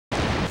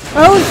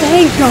Oh,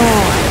 thank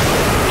God!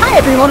 Hi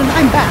everyone, and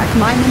I'm back.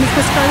 My name is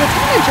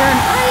MissScarletTanager, and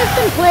I have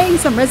been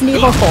playing some Resident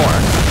Evil 4.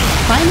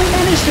 Finally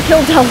managed to kill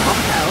Del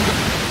Lago.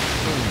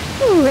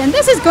 Ooh, and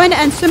this is going to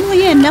end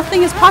swimmingly, and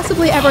nothing is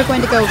possibly ever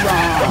going to go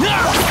wrong.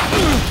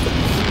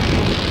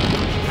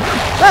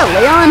 Well,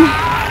 Leon,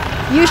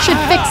 you should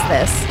fix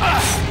this.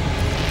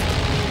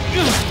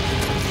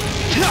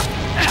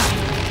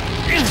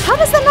 How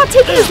does that not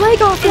take his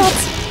leg off yet?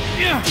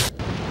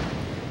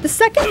 The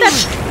second that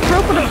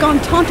rope would have gone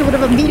taut, it would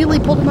have immediately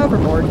pulled him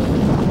overboard.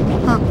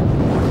 Huh.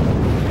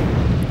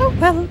 Oh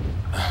well.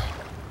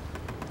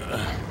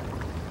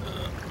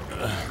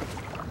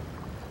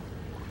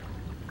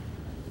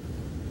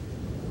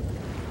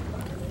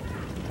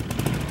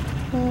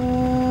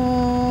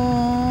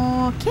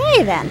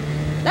 Okay then.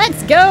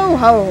 Let's go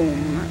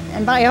home.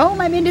 And by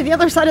home, I mean to the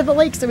other side of the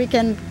lake so we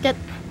can get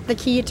the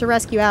key to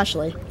rescue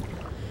Ashley.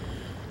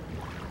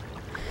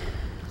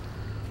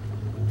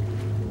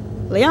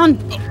 Leon?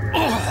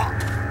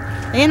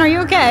 Leon, are you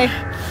okay?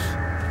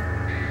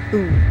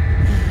 Ooh.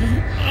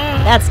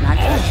 That's not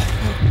good.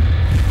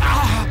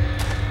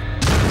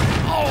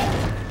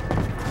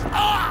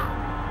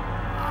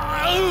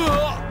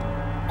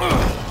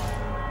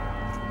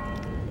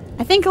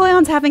 I think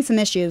Leon's having some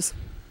issues.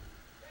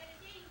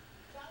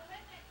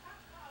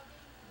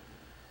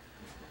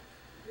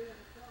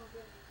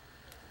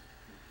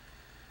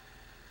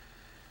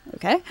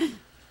 Okay.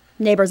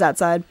 Neighbors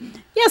outside.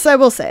 Yes, I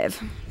will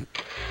save.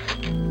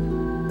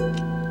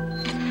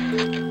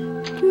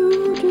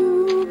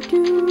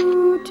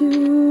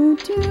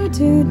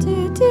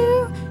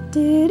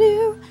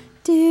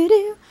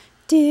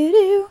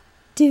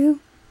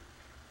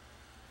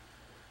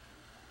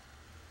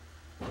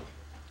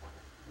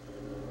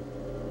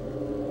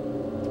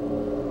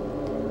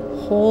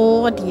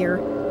 Oh dear.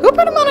 Who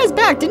put him on his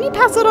back? Didn't he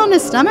pass out on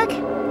his stomach?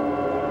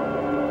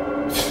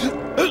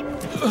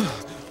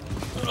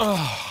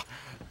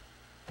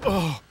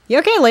 You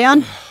okay,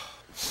 Leon?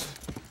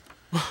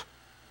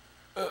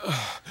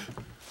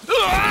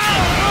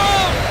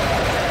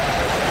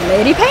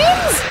 Lady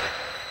pains?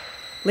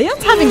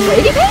 Leon's having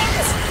lady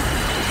pains?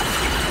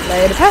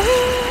 Lady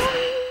pains.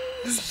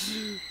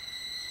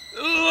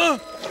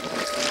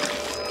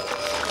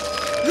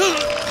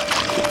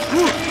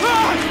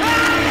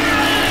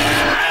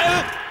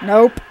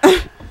 Nope.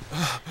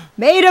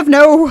 Made of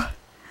no.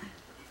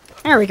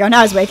 There we go.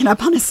 Now he's waking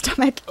up on his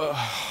stomach.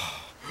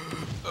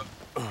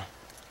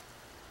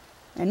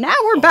 And now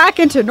we're back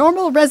into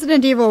normal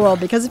Resident Evil world,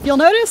 because if you'll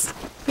notice,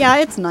 yeah,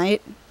 it's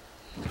night.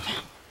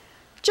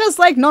 Just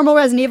like normal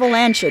Resident Evil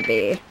land should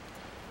be.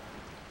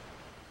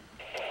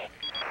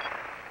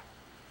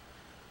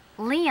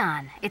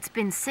 Leon, it's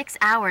been 6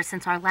 hours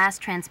since our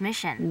last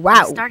transmission. Wow.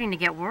 I'm starting to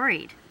get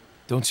worried.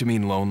 Don't you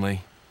mean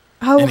lonely?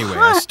 Oh, anyway,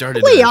 I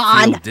started to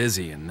feel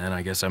dizzy, and then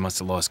I guess I must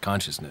have lost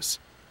consciousness.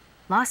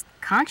 Lost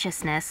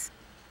consciousness?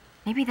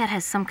 Maybe that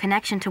has some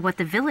connection to what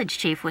the village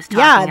chief was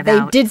talking about.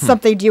 Yeah, they did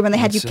something to you when they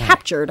had you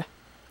captured.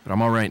 But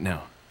I'm all right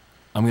now.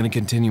 I'm going to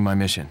continue my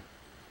mission.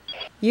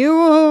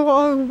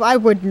 I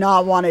would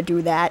not want to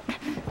do that.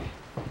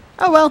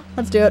 Oh well,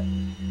 let's do it.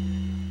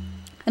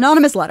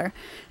 Anonymous letter.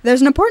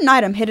 There's an important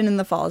item hidden in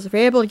the falls. If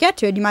you're able to get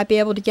to it, you might be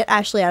able to get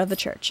Ashley out of the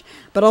church.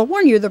 But I'll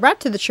warn you, the route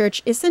to the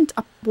church isn't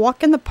a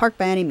walk in the park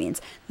by any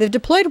means. They've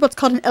deployed what's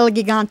called an El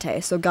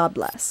Gigante, so God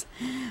bless.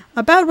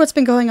 About what's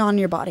been going on in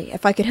your body.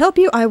 If I could help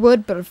you, I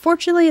would, but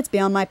unfortunately, it's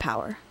beyond my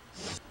power.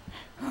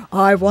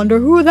 I wonder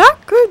who that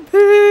could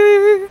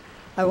be.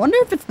 I wonder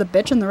if it's the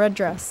bitch in the red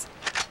dress.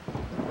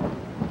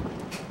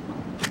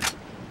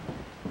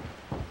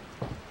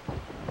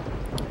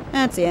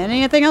 Let's see,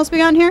 anything else we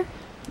got in here?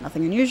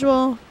 Nothing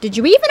unusual. Did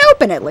you even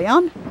open it,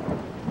 Leon?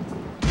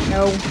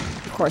 No,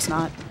 of course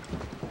not.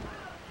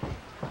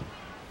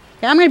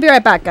 Okay, I'm gonna be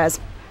right back, guys.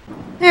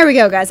 There we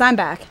go, guys, I'm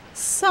back.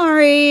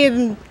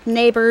 Sorry,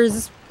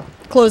 neighbors.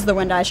 Close the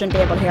window, I shouldn't be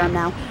able to hear them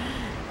now.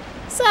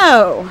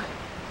 So,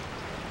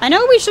 I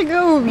know we should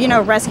go, you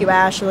know, rescue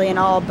Ashley and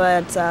all,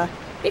 but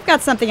we've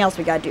got something else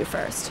we gotta do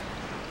first.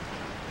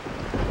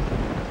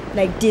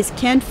 Like these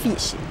canned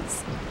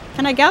fishes.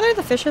 Can I gather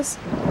the fishes?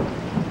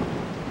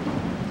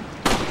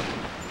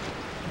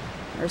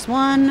 There's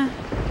one.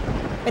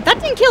 Wait, that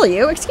didn't kill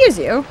you. Excuse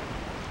you.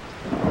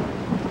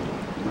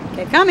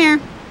 Okay, come here.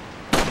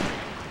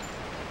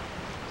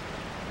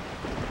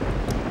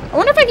 I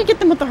wonder if I could get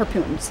them with the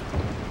harpoons.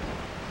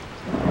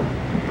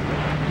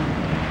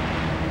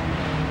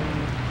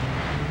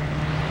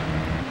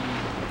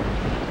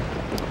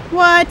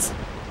 What?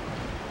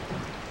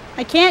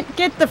 I can't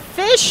get the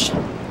fish?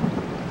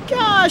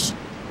 Gosh.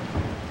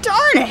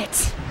 Darn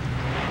it.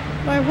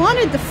 But I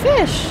wanted the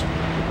fish.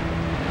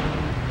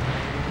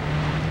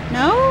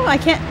 No, I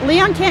can't.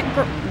 Leon can't.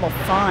 Well,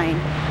 fine.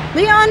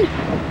 Leon,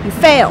 you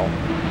fail.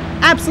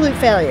 Absolute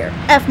failure.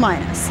 F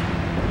minus.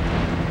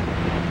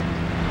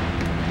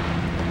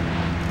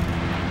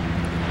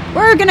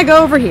 We're gonna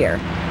go over here.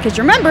 Because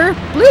remember,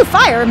 blue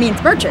fire means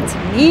merchants.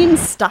 Means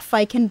stuff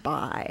I can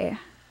buy.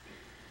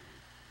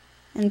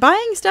 And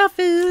buying stuff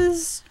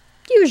is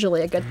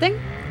usually a good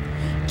thing.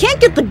 Can't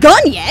get the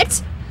gun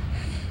yet!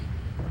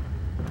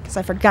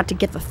 Because I forgot to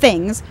get the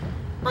things.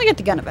 I'll get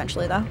the gun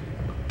eventually, though.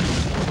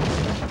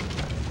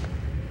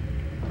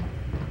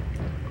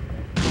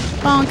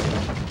 Bonk.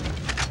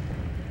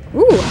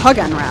 Ooh,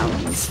 hug-on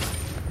rounds.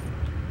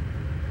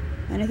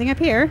 Anything up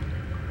here?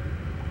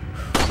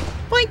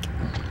 Boink!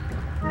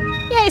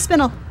 Yay,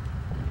 spinel!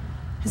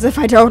 As if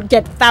I don't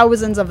get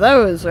thousands of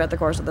those throughout the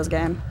course of this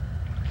game.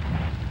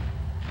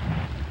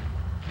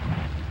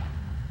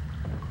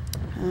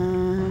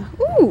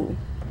 Ooh!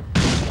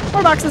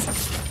 More boxes!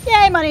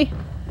 Yay, money!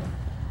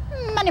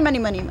 Money, money,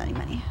 money, money,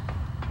 money.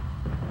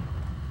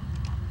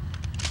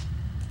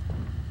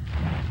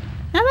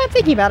 Now that I'm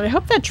thinking about it, I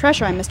hope that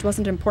treasure I missed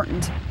wasn't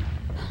important.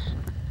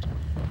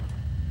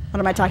 What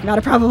am I talking about?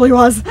 It probably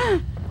was.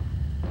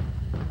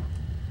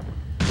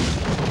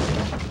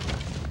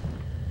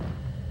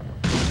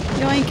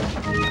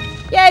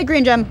 Yoink. Yay,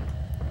 green gem.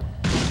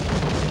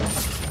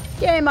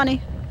 Yay, money.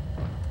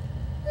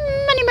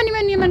 Money, money,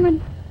 money, money,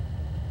 money.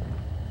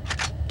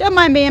 Don't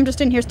mind me, I'm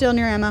just in here stealing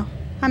your ammo.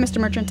 Hi,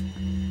 Mr. Merchant.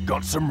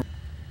 Got some.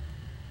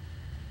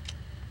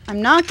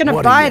 I'm not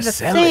gonna buy the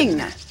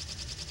thing.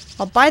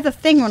 I'll buy the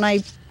thing when I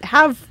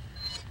have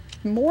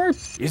more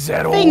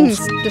things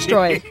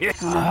destroyed.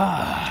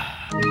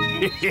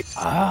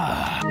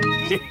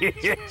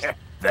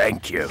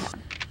 Thank you.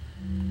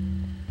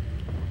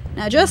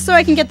 Now, just so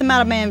I can get them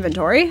out of my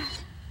inventory,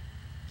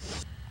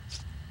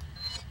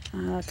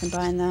 I'll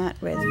combine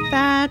that with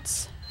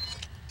that,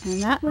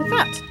 and that with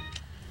that.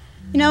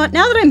 You know what?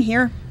 Now that I'm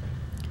here,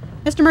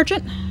 Mr.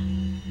 Merchant.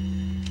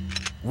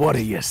 What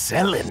are you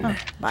selling? Oh,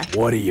 bye.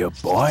 What are you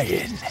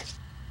buying?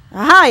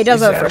 Aha, he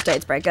does have a first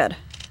aid spray. Good.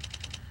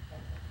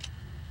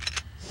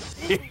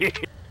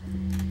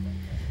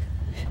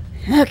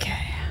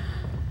 Okay.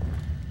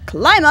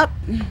 Climb up.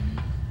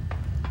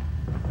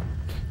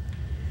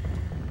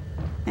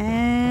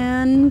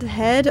 And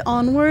head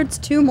onwards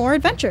to more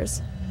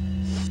adventures.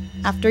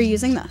 After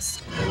using this.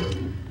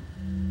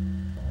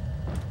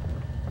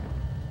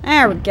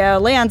 There we go.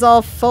 Leon's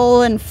all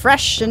full and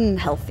fresh and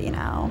healthy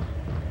now.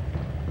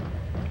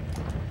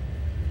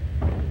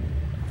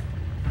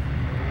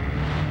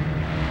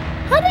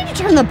 How did you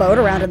turn the boat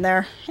around in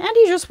there? And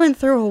he just went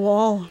through a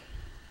wall.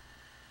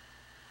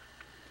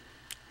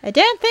 I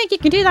don't think you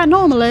can do that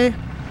normally.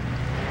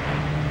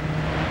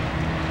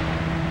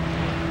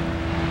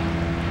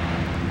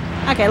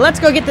 Okay, let's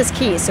go get this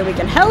key so we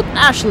can help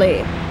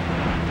Ashley.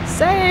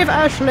 Save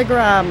Ashley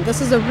Graham. This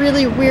is a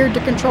really weird to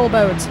control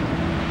boat.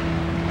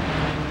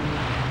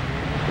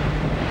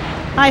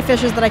 Hi,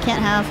 fishes that I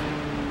can't have.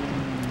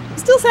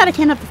 Still sad I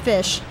can't have the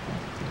fish.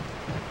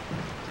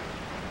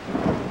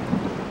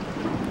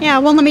 Yeah,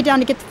 it won't let me down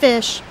to get the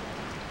fish.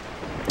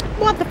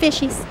 Want the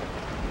fishies.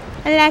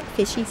 I like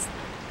fishies.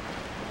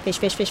 Fish,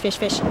 fish, fish, fish,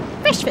 fish.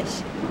 Fish,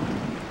 fish.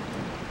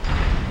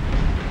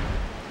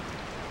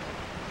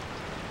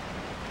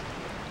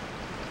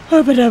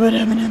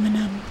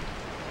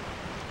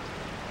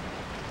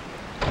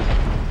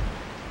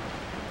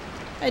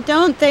 I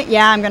don't think...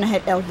 Yeah, I'm gonna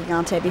hit El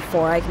Gigante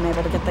before I can be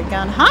able to get the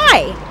gun.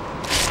 Hi!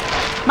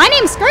 My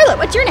name's Scarlet.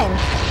 What's your name?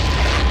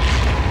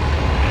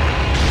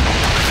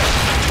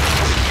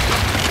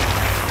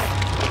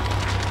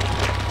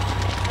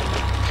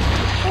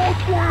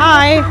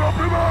 Hi.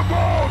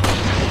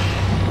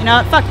 You know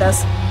what? Fuck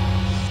this.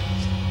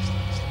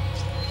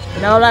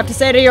 You know what I have to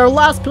say to your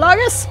last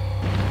Plagas?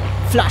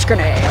 Flash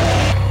grenade.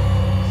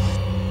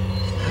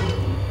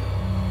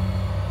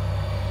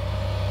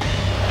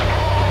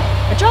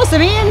 Which also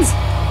means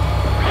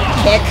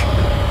kick.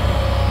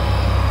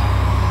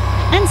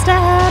 And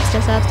stab,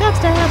 stab, stab, stab, stab,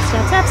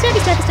 stab, stab, stabby,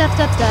 stabby, stab,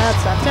 stab, stab,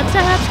 stab, stab, stab,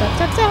 stab,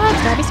 stab, stab,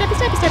 stabby, stabby,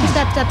 stabby, stabby,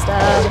 stab, stab,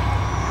 stab.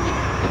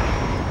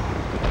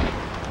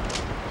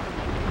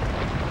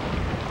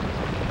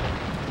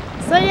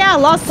 So yeah,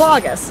 Las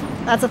Plagas.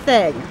 That's a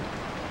thing.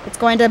 It's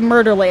going to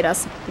murderlate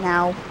us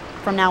now,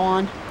 from now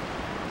on.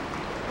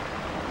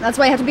 That's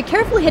why I have to be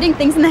careful hitting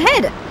things in the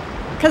head,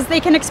 because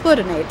they can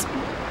explodinate.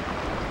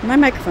 My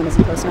microphone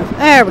isn't close enough.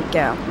 There we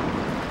go.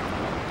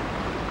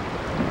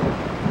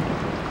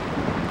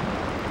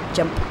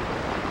 Jump.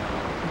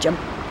 Jump.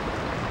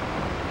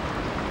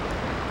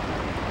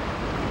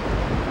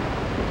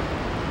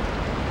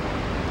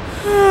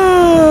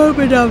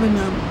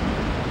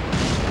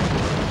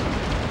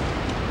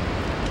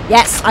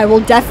 Yes, I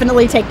will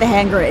definitely take the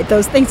hand grenade.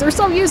 Those things are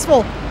so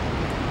useful.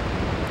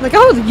 Like,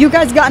 oh, you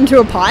guys got into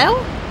a pile?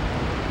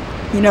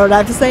 You know what I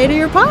have to say to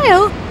your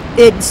pile?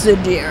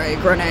 Incendiary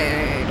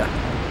grenade.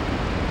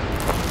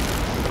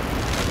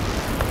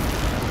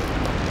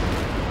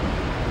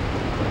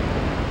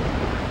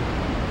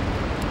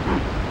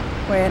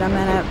 Wait a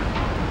minute.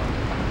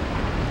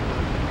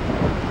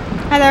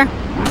 Hi there.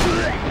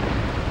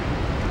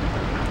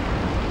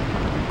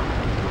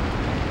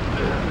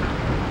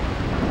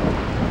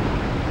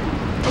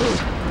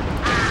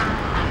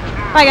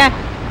 Bye, guy.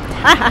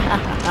 Ha ha ha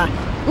ha ha.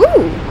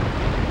 Ooh.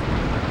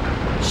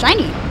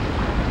 Shiny.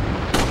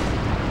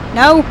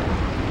 No.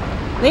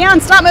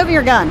 Leon, stop moving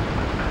your gun.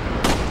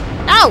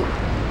 No.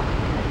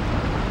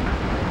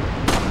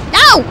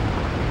 No.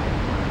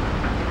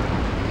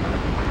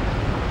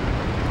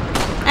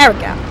 There we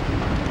go.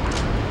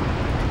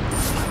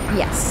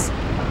 Yes.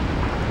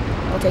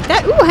 We'll take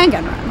that. Ooh,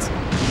 handgun rounds.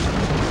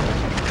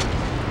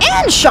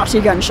 And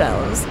shotgun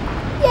shells.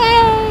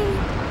 Yay!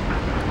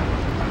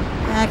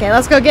 Okay,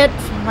 let's go get...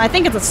 I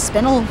think it's a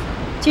spinel.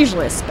 It's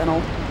usually a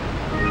spinel.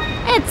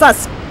 It's a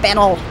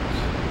spinel.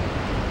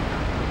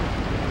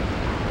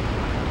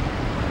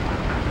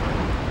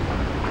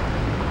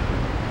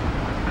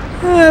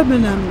 Oh,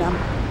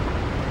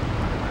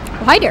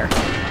 hi there.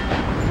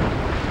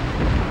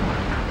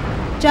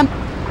 Jump.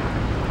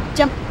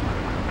 Jump.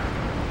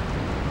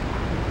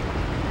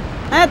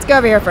 Let's go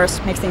over here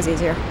first. Makes things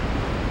easier.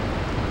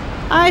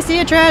 I see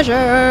a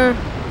treasure.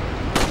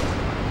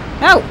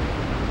 Oh.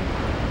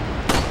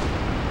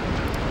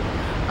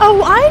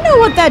 Oh, I know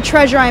what that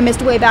treasure I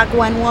missed way back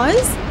when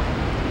was.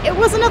 It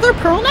was another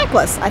pearl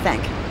necklace, I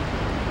think.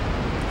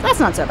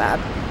 That's not so bad.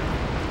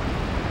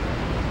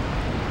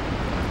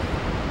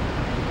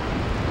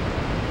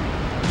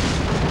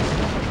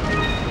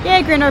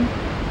 Yay, green herb.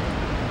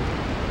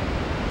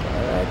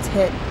 Okay, let's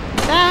hit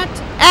that.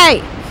 Hey!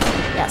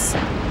 Yes.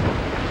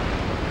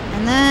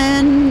 And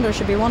then there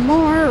should be one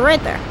more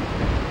right there.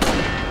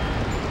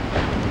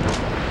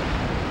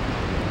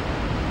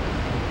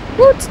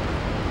 Woot!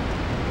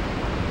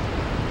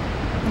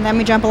 And then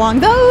we jump along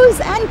those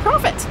and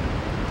profit.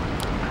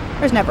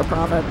 There's never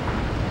profit.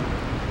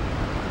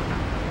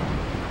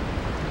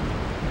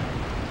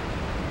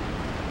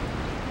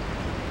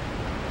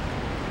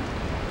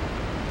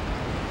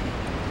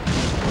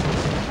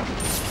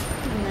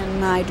 And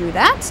then I do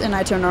that, and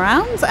I turn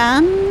around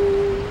and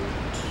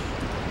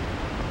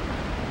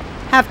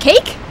have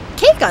cake?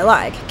 Cake I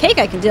like. Cake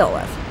I can deal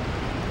with.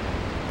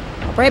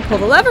 Alright, pull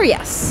the lever,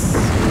 yes.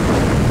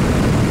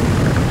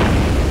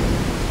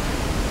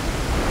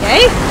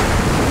 Okay.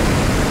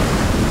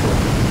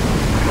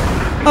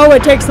 Oh,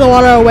 it takes the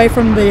water away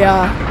from the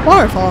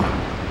waterfall.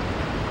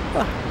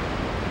 Ugh.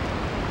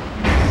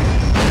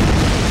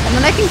 And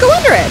then I can go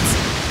under it.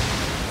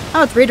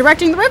 Oh, it's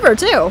redirecting the river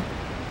too.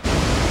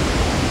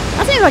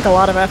 That seems like a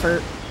lot of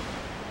effort.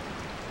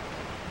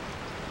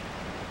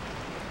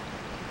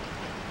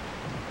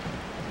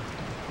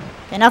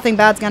 Okay, nothing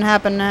bad's gonna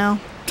happen now.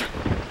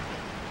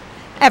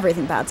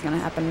 Everything bad's gonna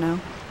happen now.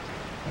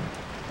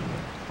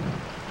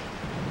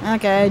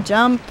 Okay,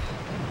 jump.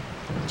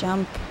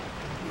 Jump.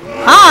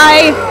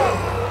 Hi!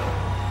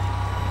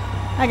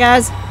 Hi,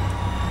 guys.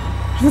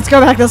 Let's go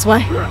back this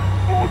way.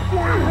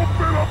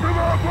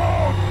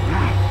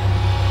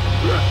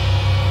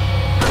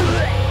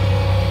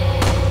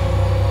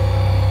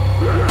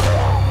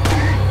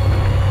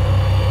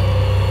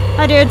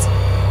 Hi, dudes.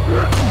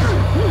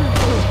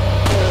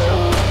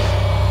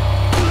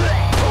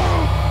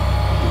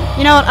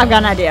 You know what? I've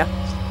got an idea.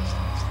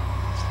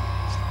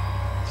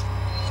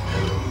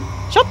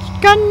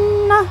 Shotgun!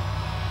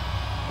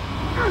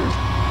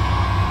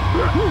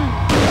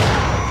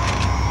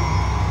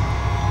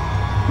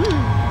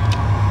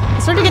 I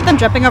started to get them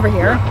jumping over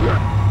here.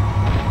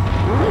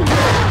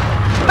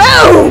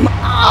 Boom!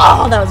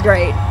 Oh, that was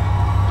great.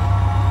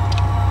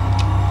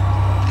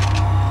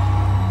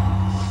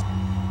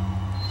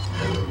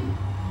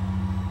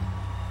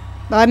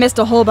 Well, I missed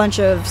a whole bunch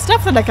of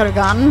stuff that I could have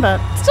gotten, but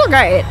still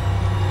great.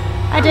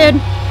 I did.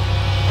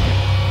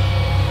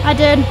 I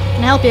did.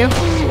 Can I help you?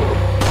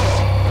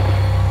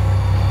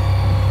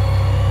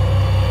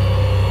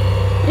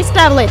 At least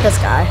stabulate this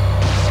guy.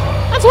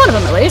 That's one of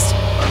them, at least.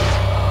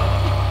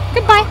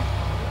 Goodbye.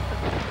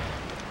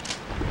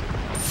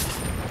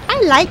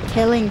 I like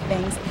killing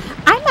things.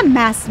 I'm a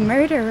mass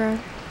murderer.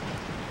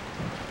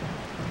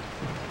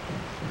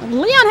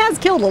 Leon has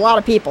killed a lot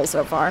of people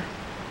so far.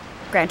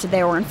 Granted,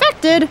 they were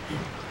infected.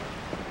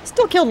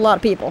 Still killed a lot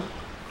of people.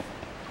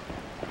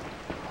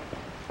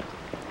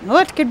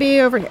 What could be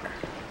over here?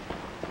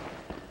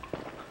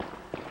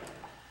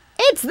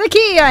 It's the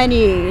key I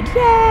need!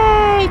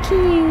 Yay,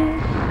 key!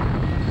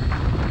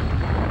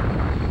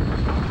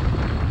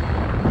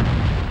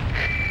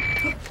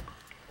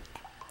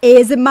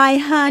 Is it my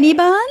honey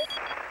bun?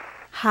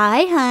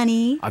 Hi,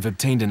 honey. I've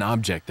obtained an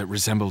object that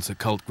resembles a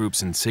cult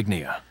group's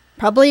insignia.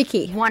 Probably a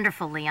key.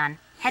 Wonderful, Leon.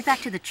 Head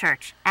back to the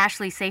church.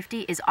 Ashley's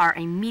safety is our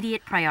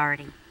immediate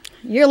priority.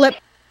 Your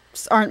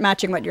lips aren't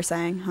matching what you're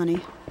saying,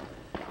 honey.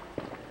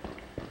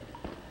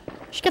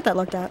 You should get that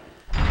looked at.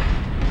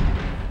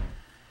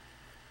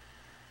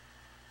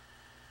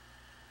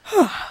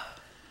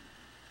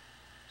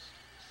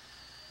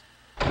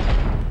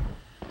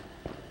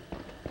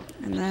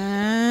 And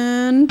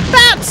then...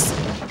 bats!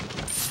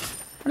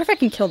 What if I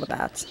can kill the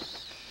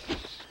bats?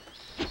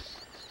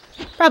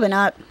 Probably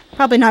not.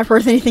 Probably not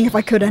worth anything if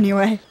I could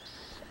anyway.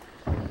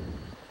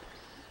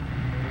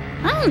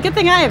 Oh, good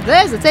thing I have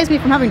this. It saves me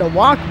from having to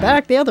walk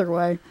back the other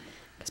way.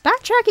 Because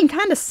backtracking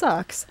kind of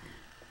sucks.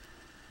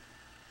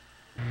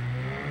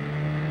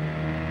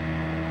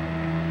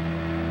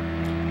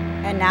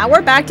 And now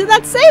we're back to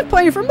that save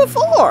point from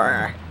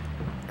before.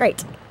 Great.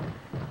 Do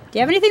you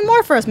have anything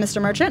more for us,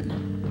 Mr. Merchant?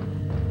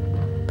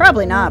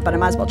 Probably not, but I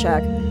might as well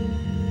check.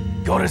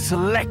 Gotta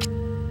select.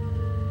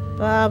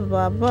 Blah,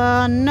 blah,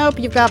 blah. Nope,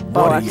 you've got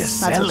What are you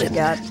bullets. That's what you selling?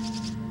 got.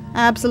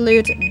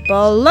 Absolute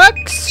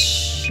bollocks.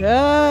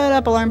 Shut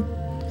up, alarm.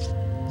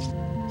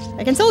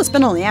 I can sell the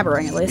spindle and the amber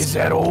ring at least. Is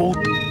that old?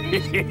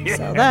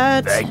 Sell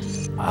that.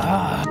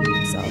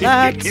 Sell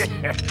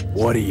that.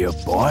 What are you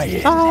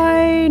buying?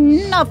 Buy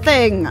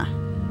nothing.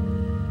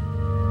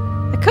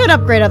 I could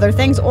upgrade other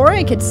things, or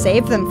I could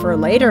save them for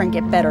later and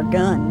get better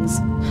guns.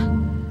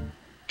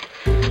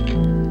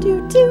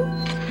 Do do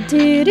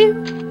do do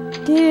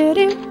do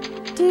do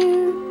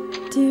do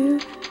do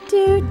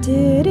do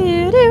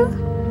do do.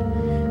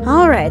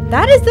 Alright,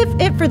 that is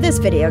it for this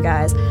video,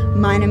 guys.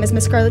 My name is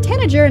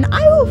MissScarletTanager, and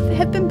I will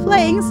have been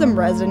playing some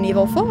Resident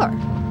Evil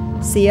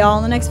 4. See y'all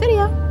in the next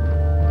video.